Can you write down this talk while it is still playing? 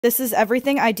This is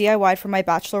everything I DIY'd for my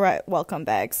bachelorette welcome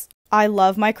bags. I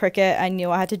love my Cricut. I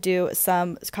knew I had to do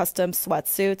some custom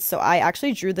sweatsuits, so I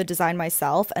actually drew the design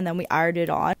myself and then we ironed it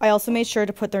on. I also made sure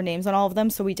to put their names on all of them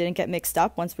so we didn't get mixed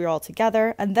up once we were all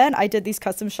together. And then I did these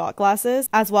custom shot glasses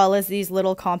as well as these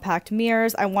little compact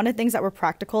mirrors. I wanted things that were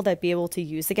practical that I'd be able to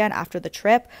use again after the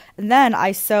trip. And then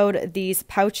I sewed these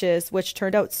pouches, which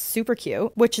turned out super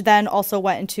cute, which then also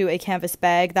went into a canvas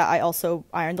bag that I also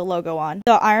ironed the logo on.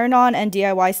 The iron-on and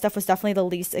DIY stuff was definitely the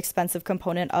least expensive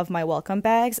component of my welcome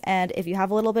bags, and if you have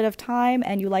a little bit of time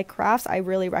and you like crafts, I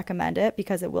really recommend it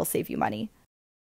because it will save you money.